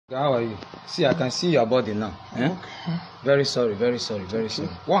How are you? See, I can see your body now. Eh? Okay. Very sorry, very sorry, very sorry.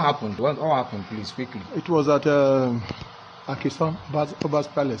 What happened? What happened, please, quickly? It was at Akistan Oba's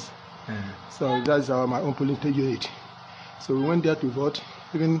Palace. So that's my own polling unit. So we went there to vote.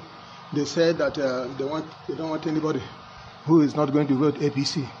 Even they said that they don't want anybody who is not going to vote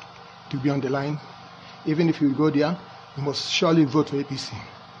APC to be on the line. Even if you go there, you must surely vote for APC.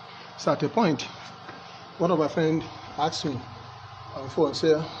 So at a point, one of my friends asked me on the phone,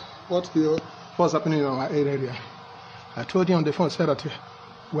 say, what's happening in our area? I told him on the phone, said that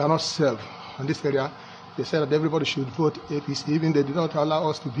we are not safe in this area. They said that everybody should vote APC, even they did not allow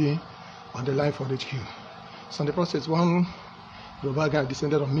us to be on the line for the queue. So in the process, one Yoruba guy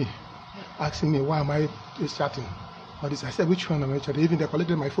descended on me, asking me, why am I chatting? All this. I said, which one am I chatting? Even they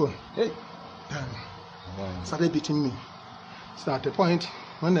collected my phone. Hey. Started beating me. So at the point,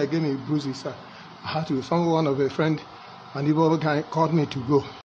 when they gave me bruises, I had to, one of a friend, an Igbo guy called me to go.